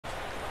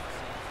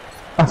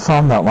I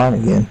found that line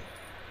again.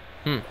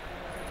 Hmm.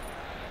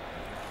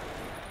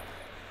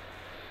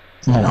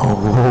 And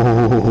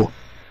oh,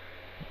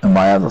 am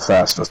I ever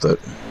fast with it?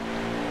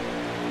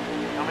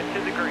 Coming to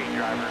the green,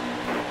 driver.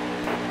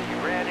 You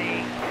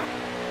ready?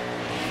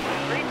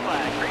 Green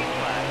flag, green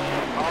flag.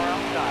 Car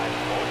outside.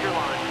 Hold your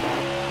line.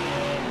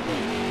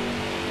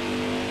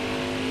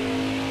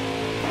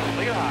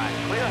 Clear high,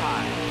 clear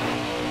high.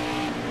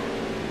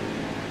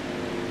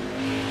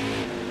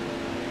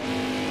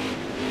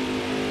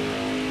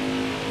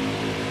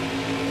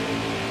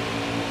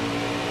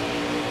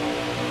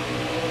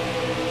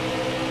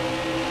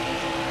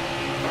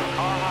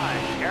 Car high,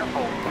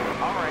 careful.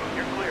 All right,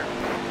 you're clear.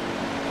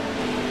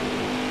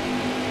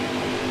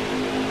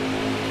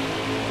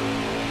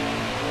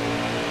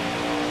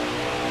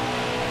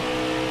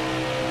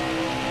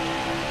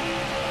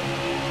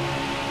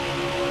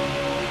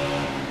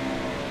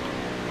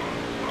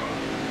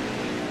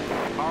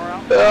 Car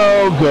outside.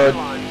 Oh, Hold good.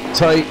 your line.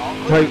 Tight, All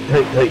clear. tight,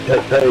 tight, tight,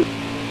 tight, tight.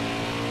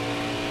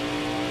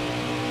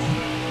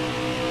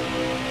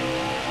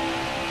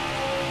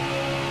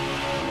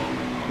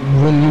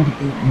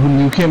 When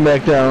you came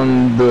back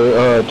down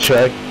the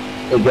check,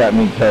 it got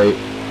me tight.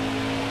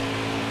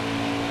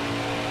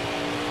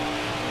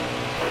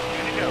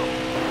 Good to go.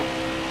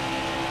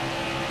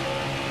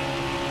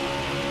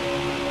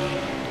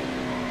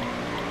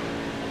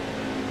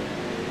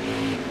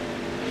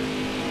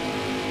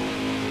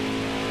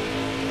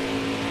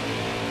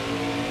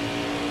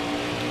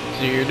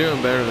 So you're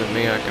doing better than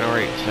me, I can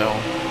already tell.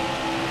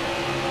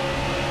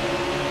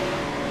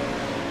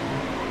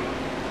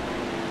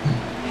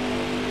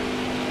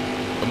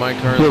 But my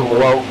car's a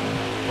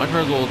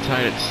little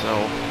tight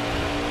itself.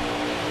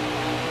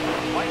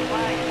 White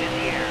flag in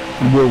the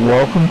air. You're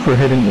welcome for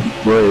hitting the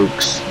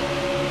brakes.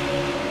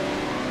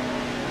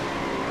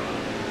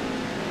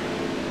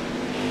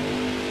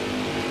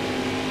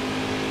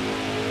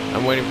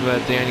 I'm waiting for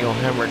that Daniel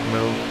Hemric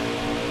move.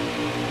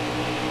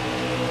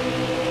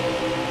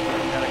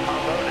 Got a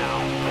combo now.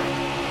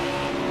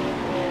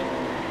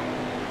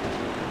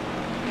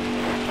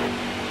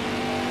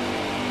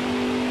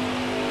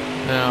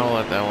 Now I'll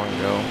let that one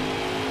go.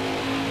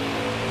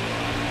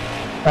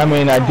 I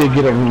mean, I did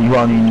get a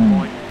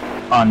run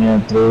on you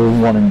through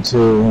 1 and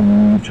 2,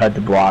 and you tried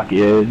to block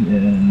it,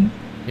 and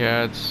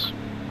Yeah,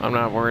 I'm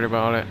not worried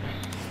about it.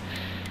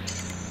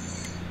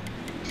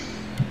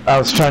 I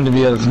was trying to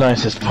be as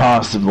nice as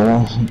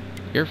possible.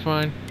 You're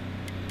fine.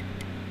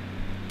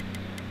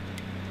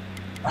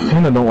 I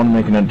kind of don't want to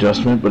make an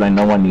adjustment, but I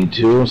know I need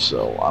to,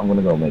 so I'm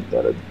gonna go make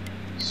that a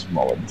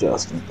small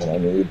adjustment that I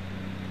need.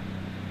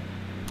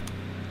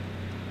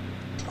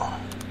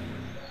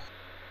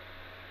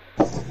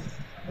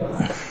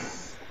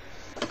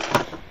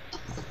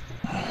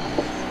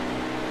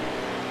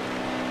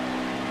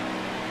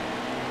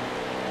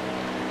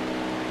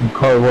 The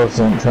car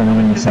wasn't turning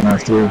in the center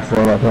through for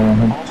like I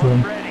wanted Almost to.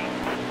 ready.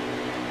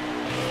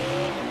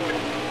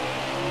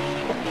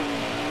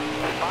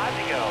 5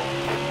 to go.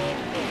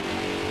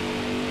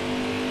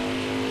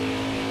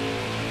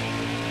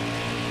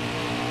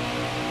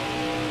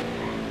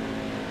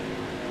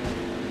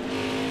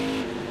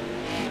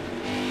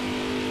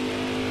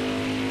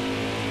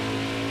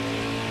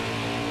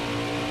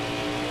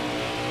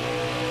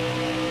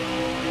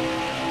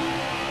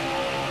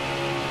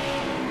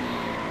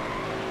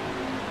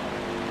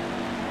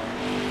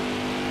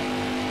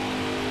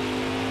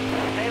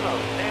 Stay low,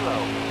 stay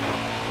low.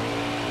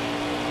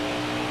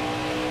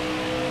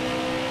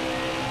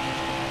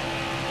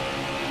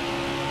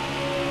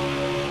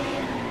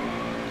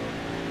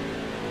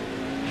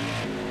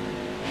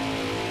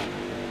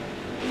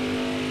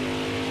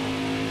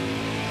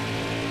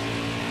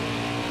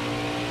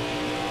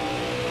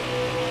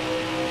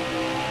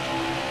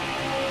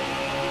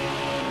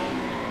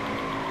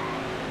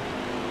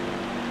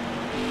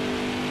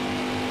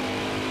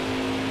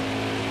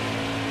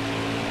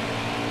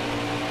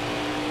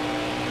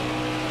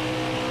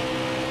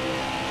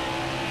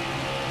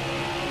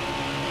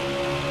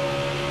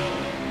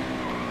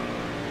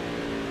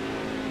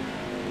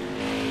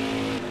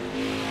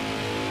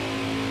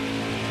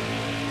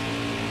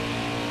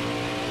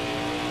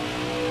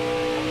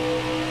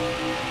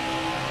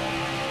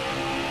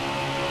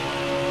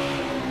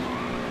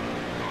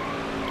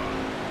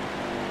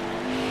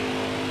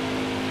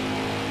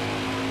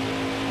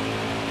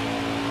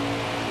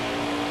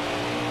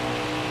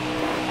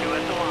 Two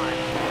at the line.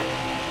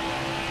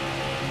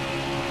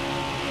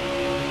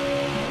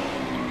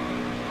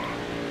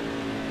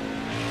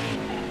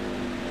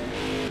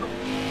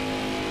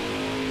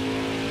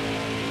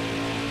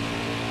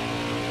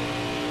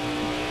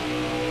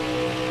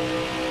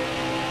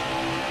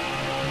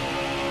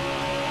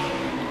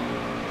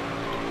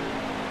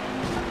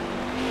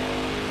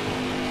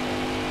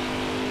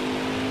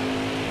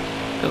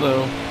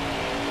 Hello.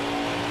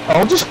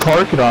 I'll just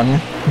park it on you.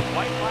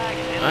 White flag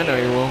in I the know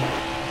air. you will.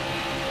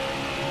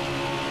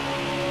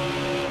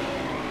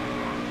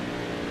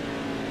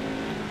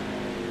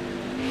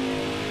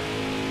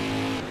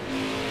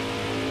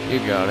 You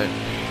got it.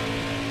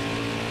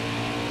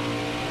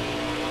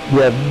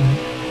 Yeah,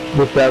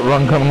 With that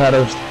run coming out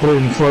of 3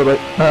 and 4, like,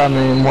 I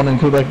mean 1 and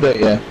 2 like that,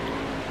 yeah.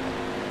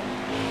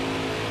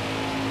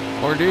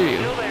 Or do you?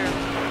 Still there.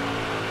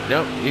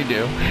 Nope, you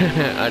do.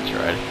 I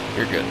tried.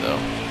 You're good though.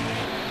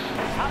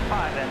 Hot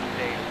 5 that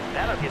stage.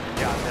 That'll get the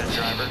job done,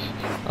 driver.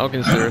 I'll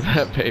consider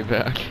that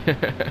payback.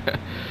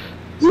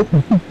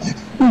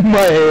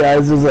 My AI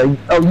is just like,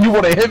 oh, you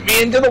want to hit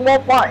me into the wall?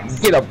 Fine,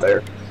 get up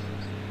there.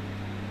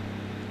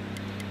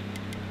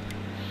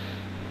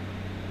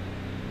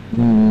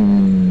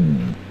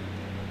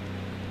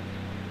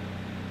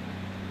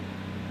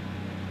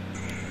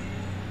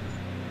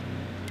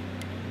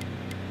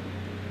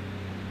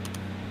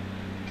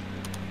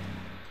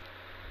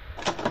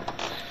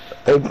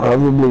 I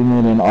probably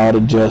need an odd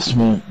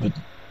adjustment, but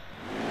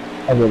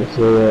I gotta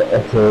say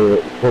if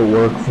it will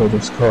work for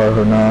this car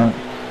or not.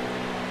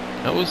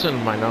 That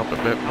loosen mine up a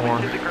bit more.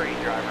 Coming to the green,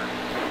 driver.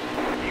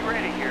 Be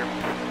ready here.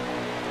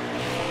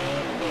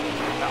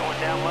 Got one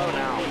down low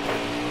now.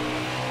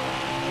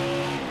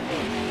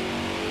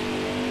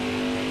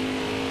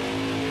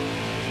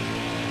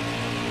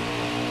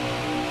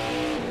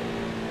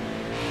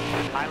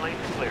 High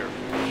lane's clear.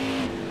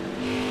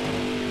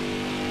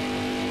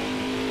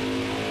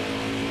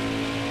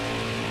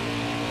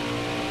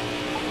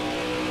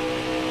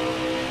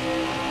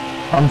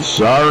 I'm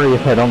sorry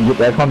if I don't get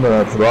back on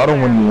the throttle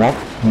when you want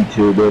me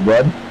to, there,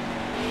 bud.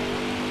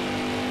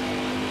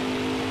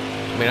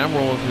 I mean, I'm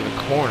rolling through the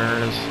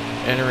corners,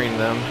 entering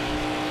them.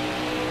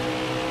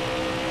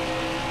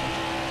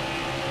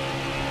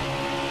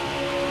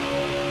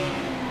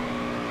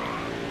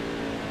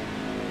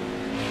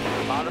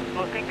 Bottom's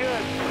looking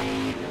good.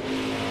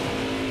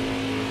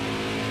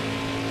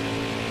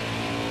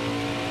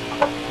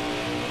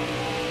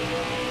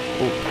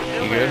 Ooh,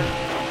 you good?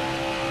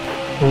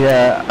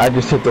 Yeah, I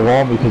just hit the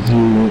wall because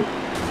you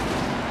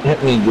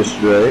hit me just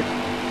right.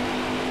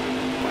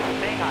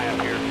 Stay high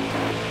up here.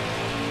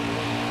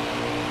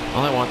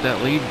 Well, I want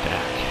that lead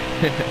back.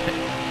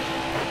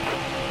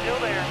 Still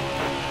there.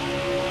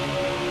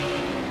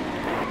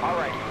 All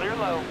right, clear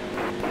low.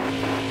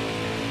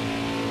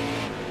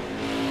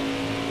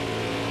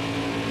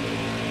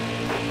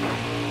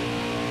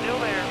 Still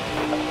there.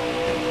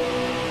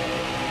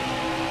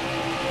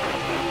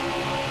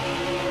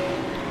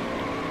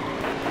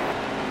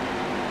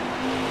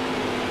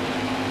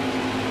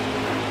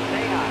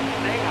 Stay high,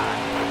 stay high.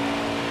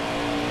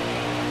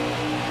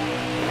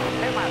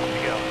 10 laps to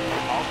go.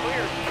 All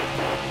clear.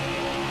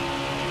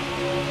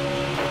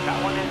 Got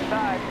one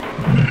inside.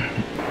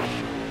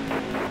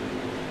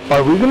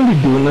 Are we going to be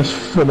doing this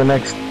for the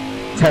next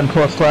 10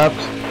 plus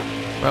laps?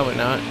 Probably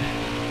not.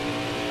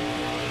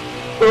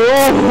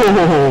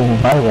 Oh,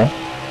 I will.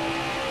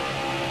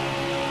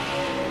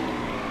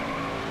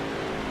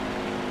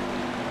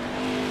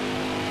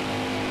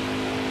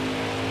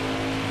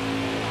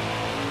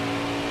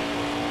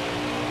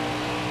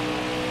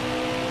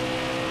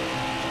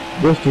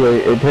 This way,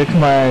 it takes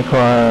my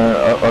car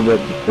a bit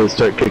to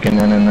start kicking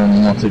in, and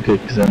then once it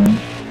kicks in,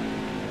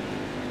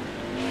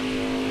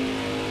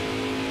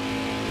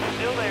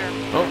 Still there.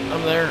 Oh,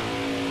 I'm there.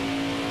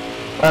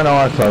 I know,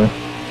 I'm sorry.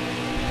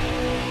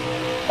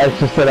 It's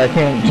just that I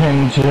can't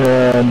change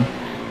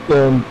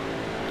the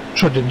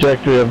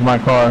trajectory of my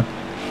car.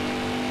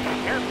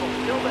 Careful,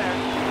 still there.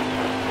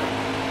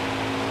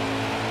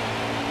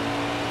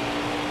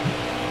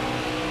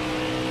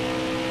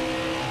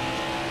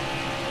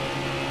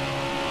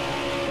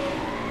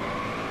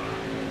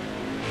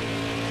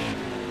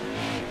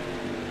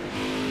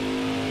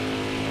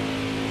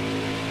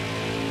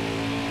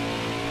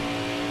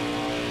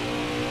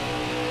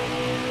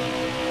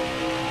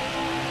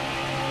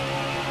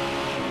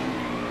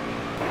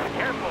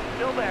 Careful,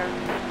 still there.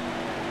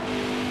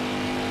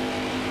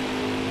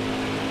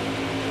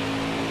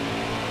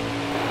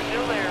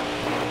 Still there.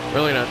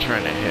 Really not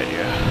trying to hit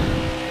you.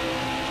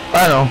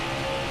 I know.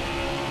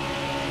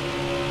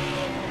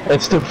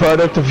 It's the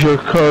product of your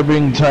car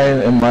being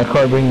tight and my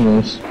car being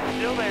loose.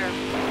 Still there.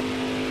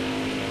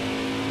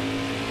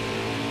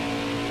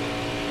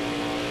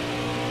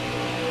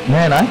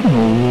 Man, I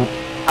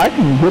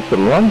can get the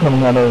run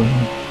coming out of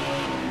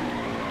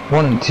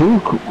 1 and 2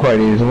 quite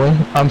easily.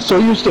 I'm so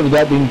used to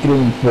that being 3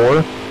 and 4,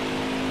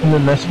 and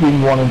then this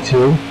being 1 and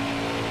 2.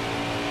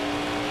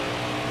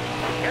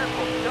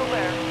 Careful, still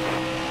there.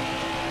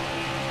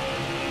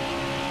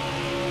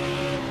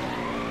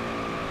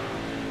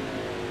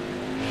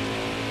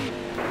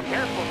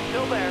 Careful,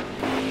 still there.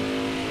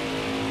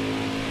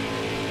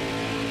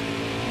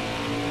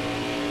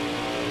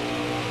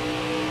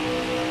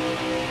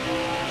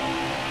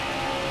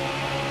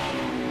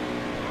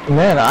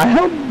 Man, I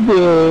held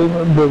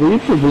the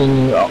lead for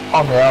being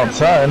on the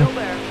outside, Still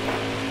there.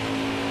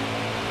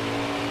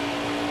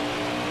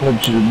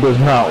 which does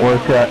not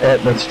work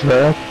at this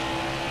track.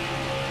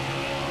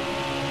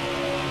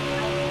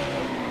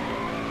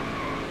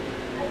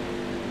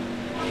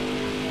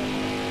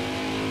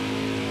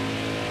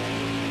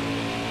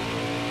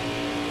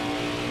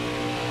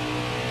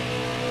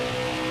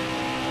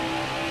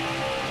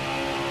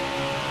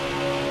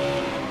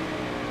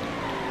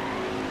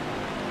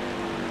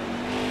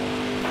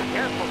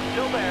 Careful,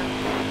 still there.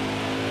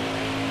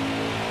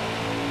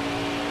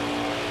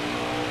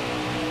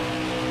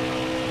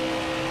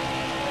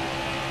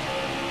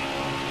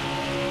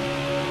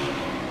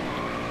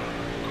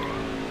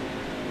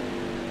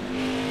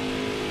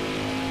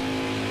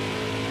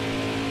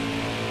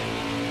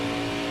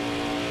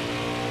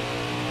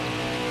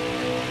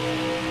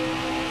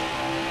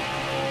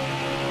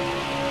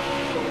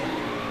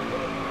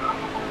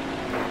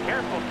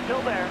 Careful,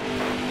 still there.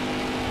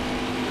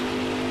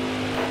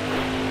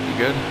 You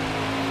good?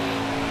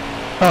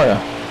 Oh yeah.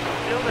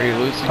 Still Are you there.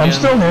 loose again? I'm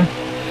still here.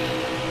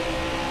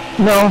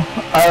 No,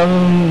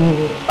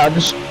 I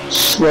just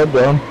slowed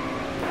down.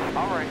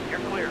 All right, you're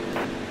clear.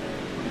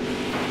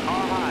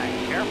 Car high,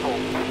 careful.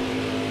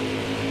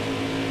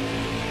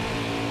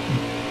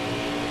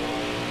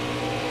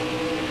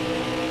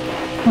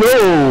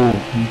 Whoa!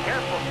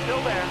 Careful,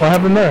 still there. What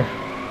happened there? A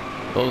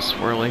little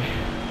swirly.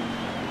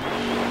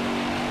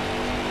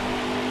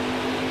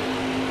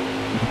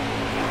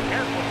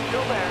 Careful,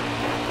 still there.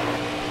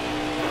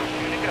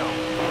 2 to go.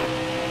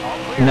 All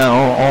clear. No,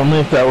 only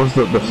if that was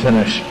the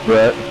finish,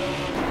 Brett.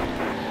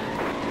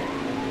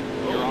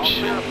 You're Oh all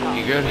shit. clear up top.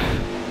 You good?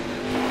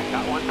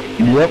 Got one.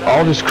 Yep,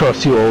 I'll just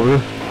cross you over.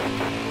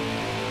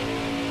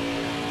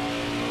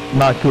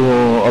 Knock you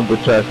up the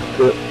track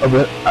a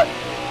bit.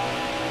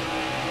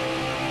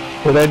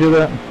 Did I do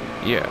that?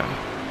 Yeah.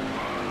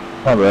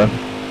 Not bad.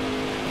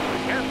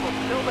 Careful,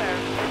 still there.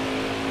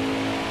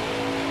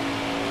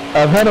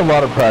 I've had a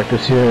lot of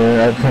practice here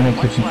at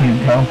Phoenix, if you can't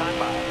tell. Time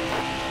by.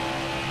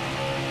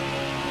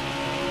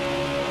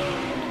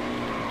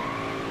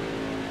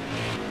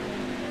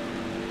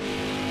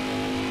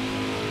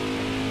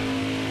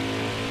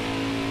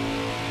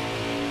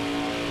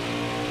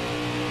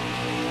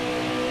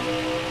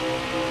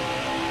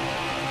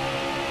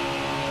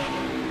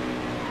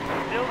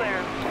 Still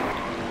there.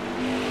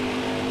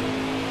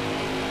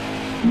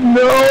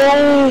 No!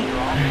 You're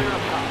all clear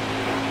up top.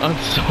 I'm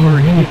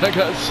sorry. I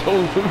got so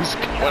loose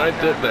when I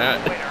did that.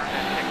 Later,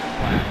 next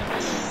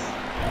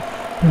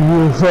flag.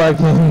 You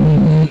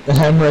fucking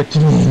Hemric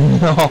me.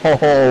 No!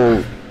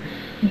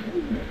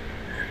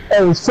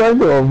 I was trying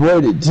to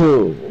avoid it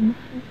too.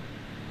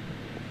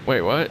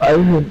 Wait, what? I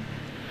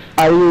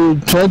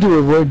tried to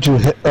avoid you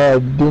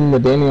doing the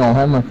Daniel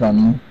Hemric on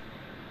me.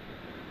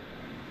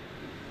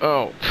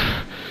 Oh.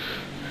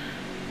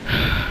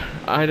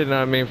 I did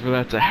not mean for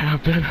that to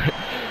happen.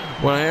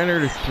 When I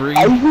entered a 3,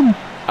 I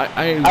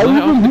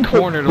left the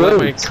corner to let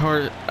my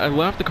car. I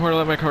left the corner to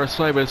let my car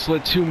slide, but it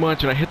slid too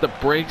much, and I hit the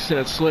brakes, and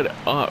it slid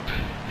up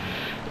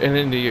and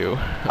into you.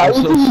 I'm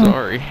so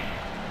sorry.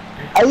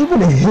 I even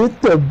hit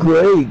the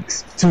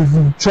brakes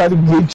to try to get